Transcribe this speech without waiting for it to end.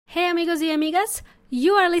Hey amigos y amigas,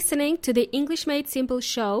 you are listening to the English Made Simple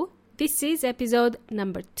show. This is episode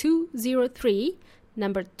number 203,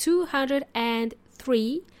 number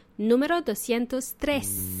 203, número 203.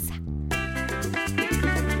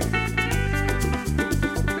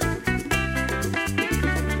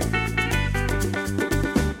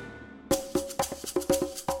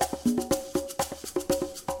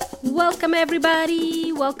 Welcome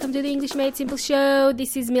everybody, welcome to the English Made Simple show.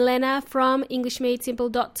 This is Milena from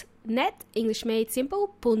EnglishMadeSimple.net,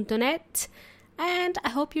 EnglishMadeSimple.net, and I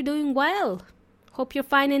hope you're doing well. Hope you're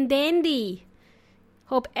fine and dandy.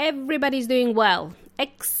 Hope everybody's doing well.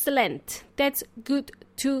 Excellent. That's good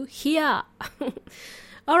to hear.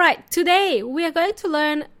 Alright, today we are going to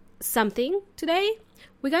learn something. Today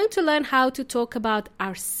we're going to learn how to talk about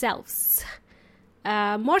ourselves.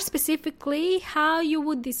 More specifically, how you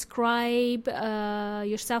would describe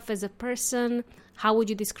yourself as a person. How would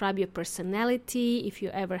you describe your personality if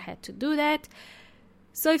you ever had to do that?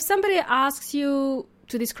 So if somebody asks you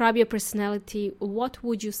to describe your personality, what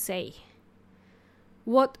would you say?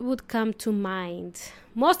 What would come to mind?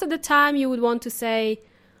 Most of the time you would want to say,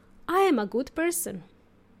 I am a good person.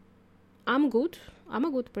 I'm good. I'm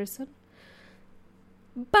a good person.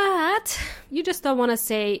 But you just don't want to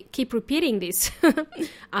say, keep repeating this.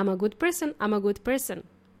 I'm a good person. I'm a good person.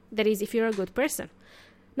 That is, if you're a good person.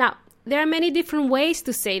 Now, there are many different ways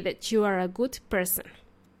to say that you are a good person.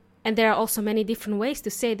 And there are also many different ways to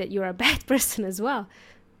say that you're a bad person as well.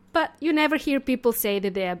 But you never hear people say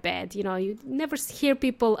that they are bad. You know, you never hear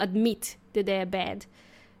people admit that they are bad.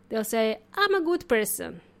 They'll say, I'm a good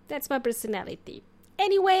person. That's my personality.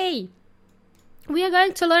 Anyway, we are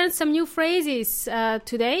going to learn some new phrases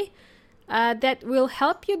today that will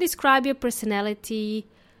help you describe your personality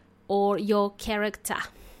or your character.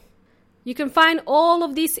 You can find all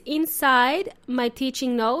of this inside my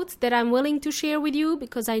teaching notes that I'm willing to share with you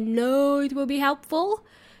because I know it will be helpful.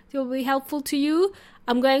 It will be helpful to you.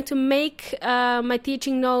 I'm going to make my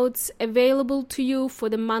teaching notes available to you for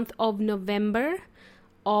the month of November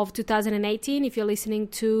of 2018 if you're listening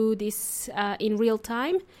to this in real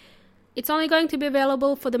time. It's only going to be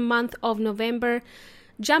available for the month of November.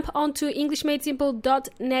 Jump onto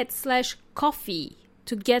EnglishMadeSimple.net/coffee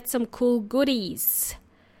to get some cool goodies.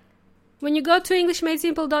 When you go to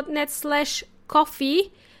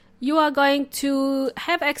EnglishMadeSimple.net/coffee, you are going to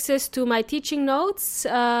have access to my teaching notes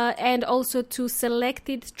and also to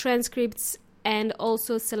selected transcripts and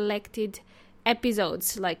also selected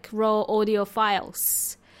episodes like raw audio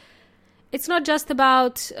files. It's not just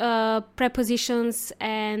about prepositions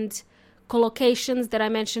and collocations that I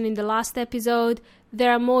mentioned in the last episode.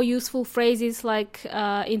 There are more useful phrases like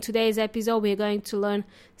in today's episode we're going to learn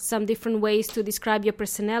some different ways to describe your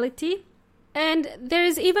personality. And there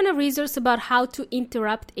is even a resource about how to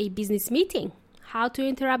interrupt a business meeting. How to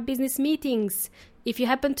interrupt business meetings. If you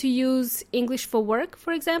happen to use English for work,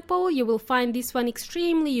 for example, you will find this one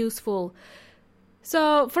extremely useful.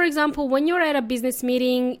 So, for example, when you're at a business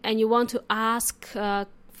meeting and you want to ask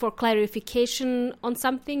for clarification on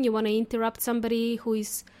something, you want to interrupt somebody who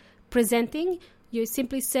is presenting, you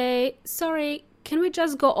simply say, sorry, can we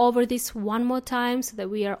just go over this one more time so that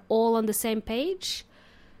we are all on the same page?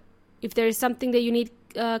 If there is something that you need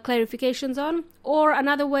clarifications on. Or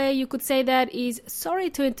another way you could say that is, sorry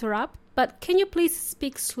to interrupt, but can you please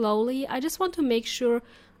speak slowly? I just want to make sure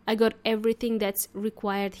I got everything that's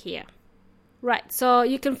required here. Right, so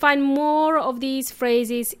you can find more of these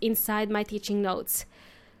phrases inside my teaching notes.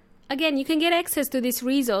 Again, you can get access to this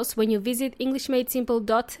resource when you visit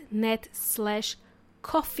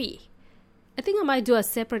EnglishMadeSimple.net/coffee. I think I might do a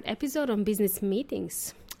separate episode on business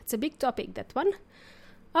meetings. It's a big topic, that one.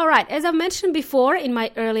 Alright, as I've mentioned before in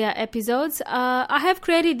my earlier episodes, I have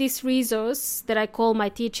created this resource that I call my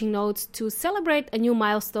teaching notes to celebrate a new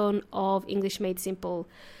milestone of English Made Simple.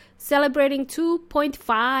 Celebrating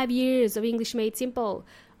 2.5 years of English Made Simple.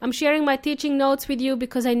 I'm sharing my teaching notes with you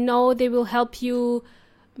because I know they will help you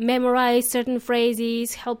memorize certain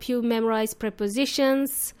phrases, help you memorize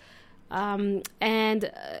prepositions, and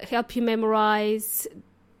help you memorize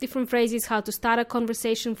different phrases, how to start a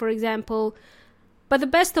conversation, for example. But the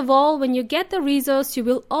best of all, when you get the resource, you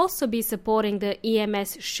will also be supporting the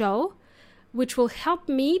EMS show, which will help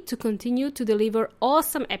me to continue to deliver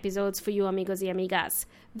awesome episodes for you, amigos y amigas.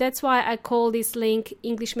 That's why I call this link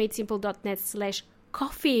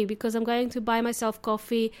EnglishMadeSimple.net/coffee, because I'm going to buy myself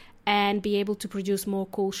coffee and be able to produce more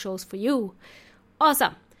cool shows for you.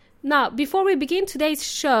 Awesome. Now, before we begin today's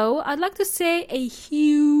show, I'd like to say a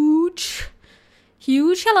huge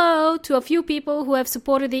hello to a few people who have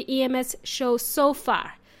supported the EMS show so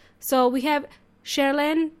far. So we have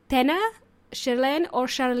Sherlene Tena, Sherlene or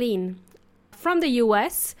Charlene from the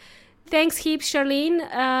US. Thanks heaps, Charlene.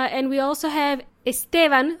 And we also have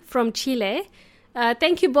Esteban from Chile.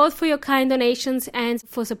 Thank you both for your kind donations and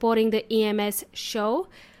for supporting the EMS show.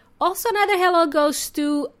 Also, another hello goes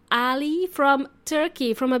to Ali from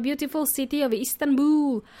Turkey, from a beautiful city of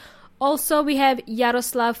Istanbul. Also, we have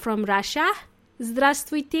Yaroslav from Russia.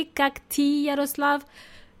 Здравствуйте, как ты, Yaroslav?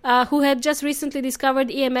 Who had just recently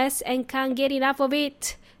discovered EMS and can't get enough of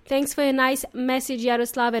it. Thanks for your nice message,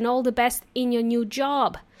 Yaroslav, and all the best in your new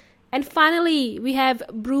job. And finally, we have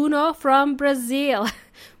Bruno from Brazil.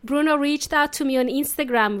 Bruno reached out to me on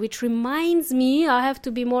Instagram, which reminds me I have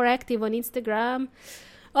to be more active on Instagram.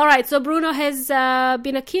 All right, so Bruno has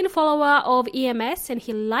been a keen follower of EMS, and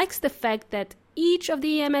he likes the fact that each of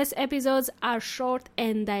the EMS episodes are short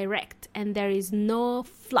and direct, and there is no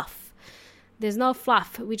fluff. There's no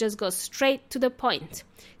fluff. We just go straight to the point.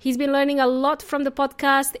 He's been learning a lot from the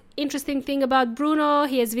podcast. Interesting thing about Bruno,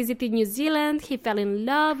 he has visited New Zealand. He fell in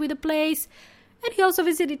love with the place. And he also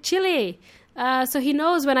visited Chile. So he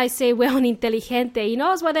knows when I say weón inteligente. He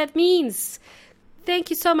knows what that means.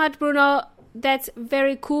 Thank you so much, Bruno. That's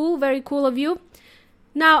very cool of you.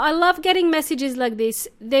 Now, I love getting messages like this.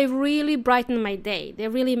 They really brighten my day. They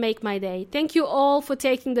really make my day. Thank you all for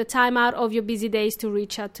taking the time out of your busy days to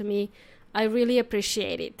reach out to me. I really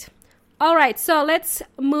appreciate it. All right, so let's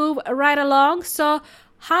move right along. So,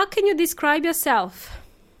 how can you describe yourself?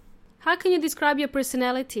 How can you describe your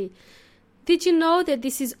personality? Did you know that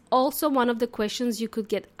this is also one of the questions you could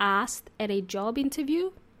get asked at a job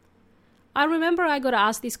interview? I remember I got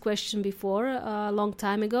asked this question before, a long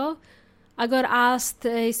time ago. I got asked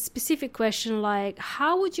a specific question like,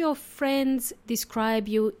 how would your friends describe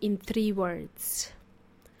you in 3 words?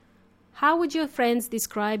 How would your friends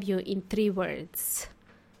describe you in 3 words?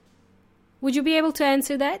 Would you be able to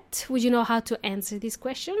answer that? Would you know how to answer this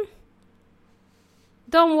question?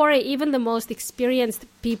 Don't worry, even the most experienced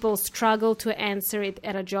people struggle to answer it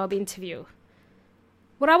at a job interview.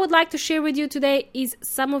 What I would like to share with you today is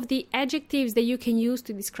some of the adjectives that you can use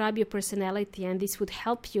to describe your personality, and this would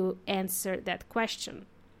help you answer that question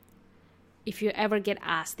if you ever get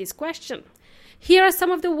asked this question. Here are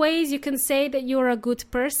some of the ways you can say that you're a good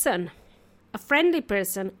person, a friendly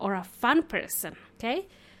person, or a fun person, okay?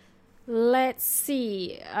 Let's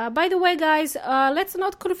see. By the way, guys, let's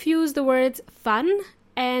not confuse the words fun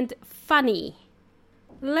and funny.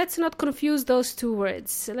 Let's not confuse those 2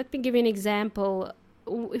 words. Let me give you an example.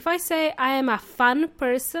 If I say I am a fun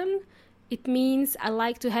person, it means I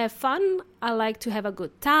like to have fun, I like to have a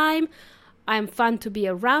good time, I'm fun to be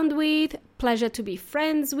around with, pleasure to be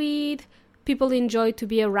friends with, people enjoy to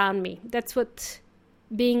be around me. That's what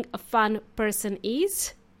being a fun person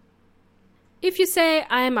is. If you say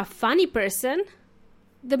I am a funny person,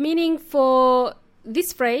 the meaning for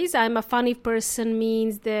this phrase, I'm a funny person,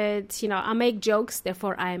 means that, I make jokes,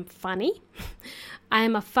 therefore I am funny. I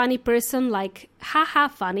am a funny person, like, haha,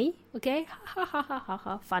 funny, okay? Ha ha ha ha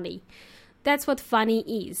ha, funny. That's what funny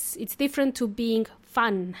is. It's different to being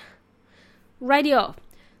fun. Rightio.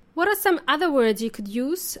 What are some other words you could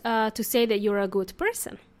use to say that you're a good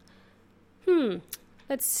person?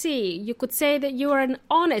 Let's see. You could say that you are an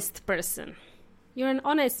honest person. You're an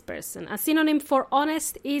honest person. A synonym for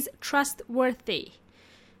honest is trustworthy.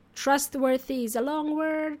 Trustworthy is a long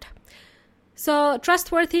word. So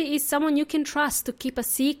trustworthy is someone you can trust to keep a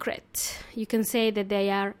secret. You can say that they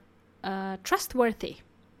are trustworthy.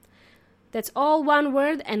 That's all one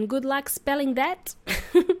word, and good luck spelling that.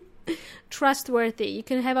 Trustworthy. You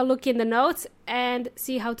can have a look in the notes and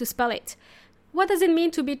see how to spell it. What does it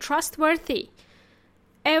mean to be trustworthy?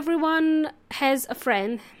 Everyone has a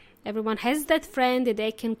friend. Everyone has that friend that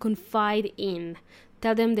they can confide in.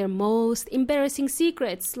 Tell them their most embarrassing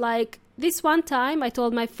secrets. Like this one time I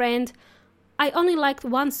told my friend I only liked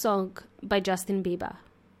one song by Justin Bieber.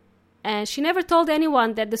 And she never told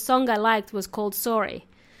anyone that the song I liked was called Sorry.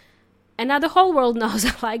 And now the whole world knows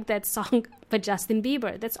I like that song by Justin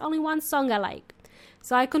Bieber. That's only one song I like.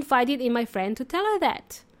 So I confided in my friend to tell her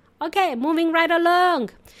that. Okay, moving right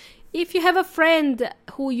along. If you have a friend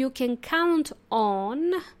who you can count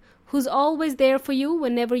on, who's always there for you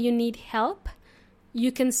whenever you need help,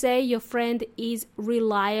 you can say your friend is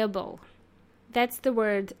reliable. That's the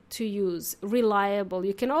word to use, reliable.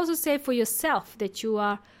 You can also say for yourself that you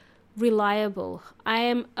are reliable. I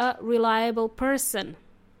am a reliable person.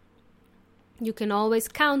 You can always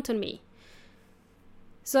count on me.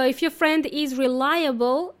 So if your friend is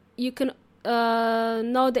reliable, you can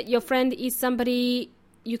know that your friend is somebody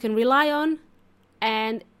you can rely on,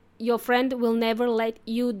 and your friend will never let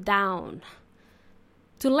you down.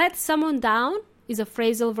 To let someone down is a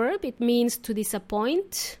phrasal verb. It means to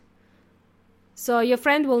disappoint. So your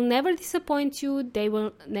friend will never disappoint you. They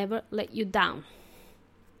will never let you down.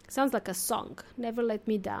 Sounds like a song. Never let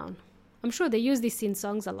me down. I'm sure they use this in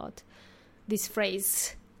songs a lot, this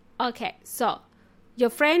phrase. Okay, so your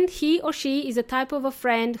friend, he or she is a type of a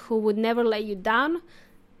friend who would never let you down.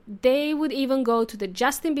 They would even go to the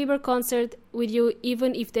Justin Bieber concert with you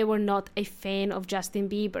even if they were not a fan of Justin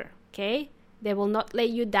Bieber, okay? They will not let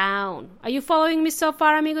you down. Are you following me so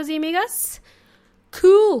far, amigos y amigas?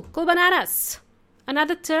 Cool bananas.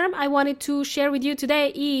 Another term I wanted to share with you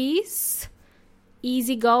today is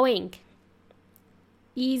easygoing.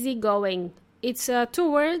 Easygoing. It's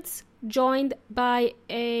 2 words joined by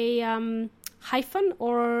a hyphen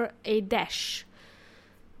or a dash.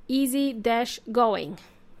 Easy dash going.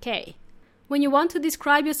 Okay. When you want to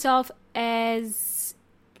describe yourself as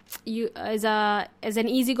an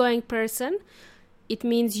easygoing person, it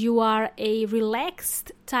means you are a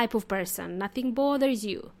relaxed type of person. Nothing bothers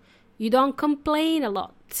you. You don't complain a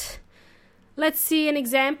lot. Let's see an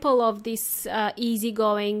example of this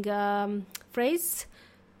easygoing phrase.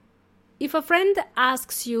 If a friend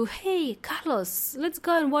asks you, "Hey, Carlos, let's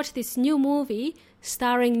go and watch this new movie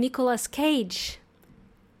starring Nicolas Cage."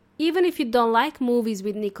 Even if you don't like movies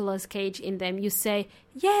with Nicolas Cage in them, you say,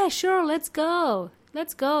 "Yeah, sure, let's go.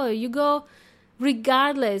 Let's go." You go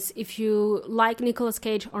regardless if you like Nicolas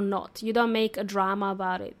Cage or not. You don't make a drama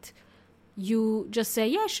about it. You just say,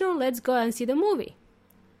 "Yeah, sure, let's go and see the movie."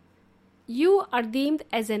 You are deemed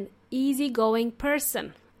as an easygoing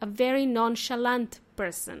person, a very nonchalant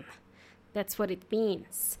person. That's what it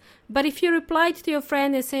means. But if you replied to your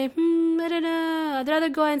friend and say, I don't know, I'd rather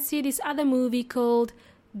go and see this other movie called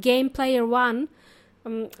Game Player One.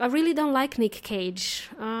 I really don't like Nick Cage.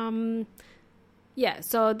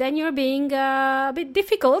 So then you're being a bit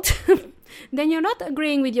difficult. Then you're not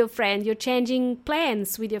agreeing with your friend. You're changing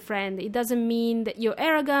plans with your friend. It doesn't mean that you're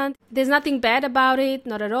arrogant. There's nothing bad about it,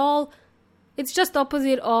 not at all. It's just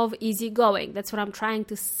opposite of easygoing. That's what I'm trying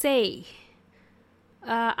to say.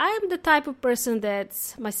 I am the type of person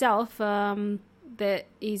that's myself that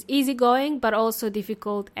is easygoing but also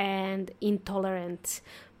difficult and intolerant.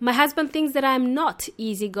 My husband thinks that I'm not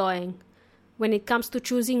easygoing when it comes to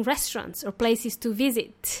choosing restaurants or places to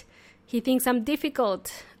visit. He thinks I'm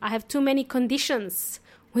difficult. I have too many conditions,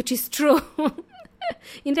 which is true.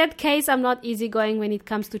 In that case, I'm not easygoing when it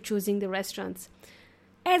comes to choosing the restaurants.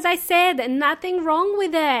 As I said, nothing wrong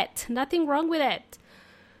with that. Nothing wrong with it.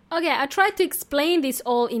 Okay, I tried to explain this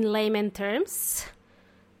all in layman terms.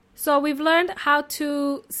 So we've learned how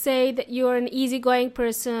to say that you're an easygoing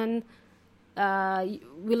person.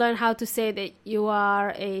 We learned how to say that you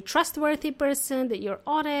are a trustworthy person, that you're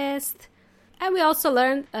honest. And we also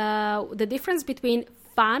learned the difference between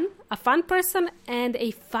a fun person, and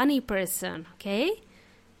a funny person, okay?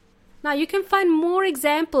 Now, you can find more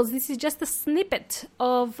examples. This is just a snippet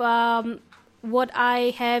of what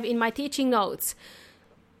I have in my teaching notes.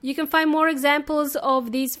 You can find more examples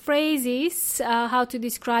of these phrases, how to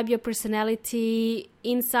describe your personality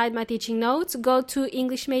inside my teaching notes. Go to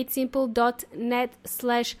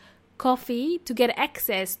englishmadesimple.net/coffee to get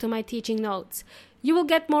access to my teaching notes. You will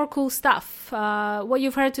get more cool stuff. What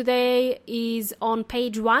you've heard today is on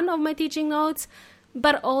page 1 of my teaching notes,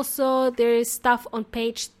 but also there is stuff on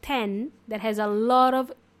page 10 that has a lot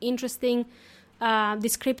of interesting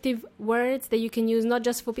descriptive words that you can use not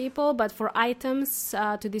just for people but for items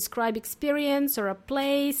to describe experience or a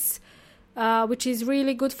place, which is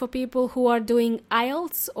really good for people who are doing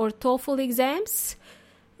IELTS or TOEFL exams.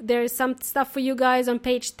 There's some stuff for you guys on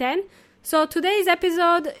page 10. So today's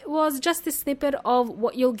episode was just a snippet of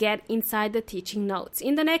what you'll get inside the teaching notes.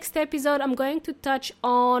 In the next episode, I'm going to touch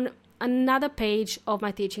on another page of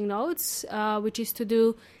my teaching notes, which is to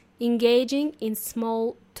do engaging in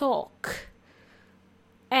small talk.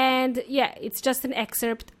 And yeah, it's just an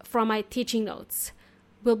excerpt from my teaching notes.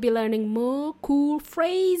 We'll be learning more cool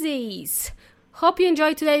phrases. Hope you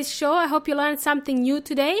enjoyed today's show. I hope you learned something new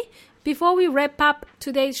today. Before we wrap up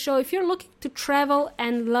today's show, if you're looking to travel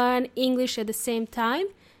and learn English at the same time,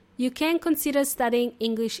 you can consider studying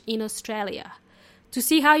English in Australia. To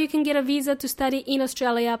see how you can get a visa to study in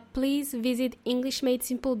Australia, please visit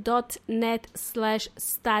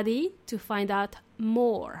englishmadesimple.net/study to find out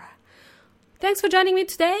more. Thanks for joining me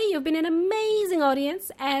today. You've been an amazing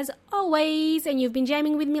audience, as always, and you've been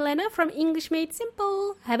jamming with Milena from English Made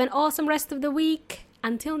Simple. Have an awesome rest of the week.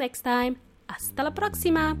 Until next time, hasta la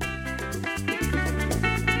próxima.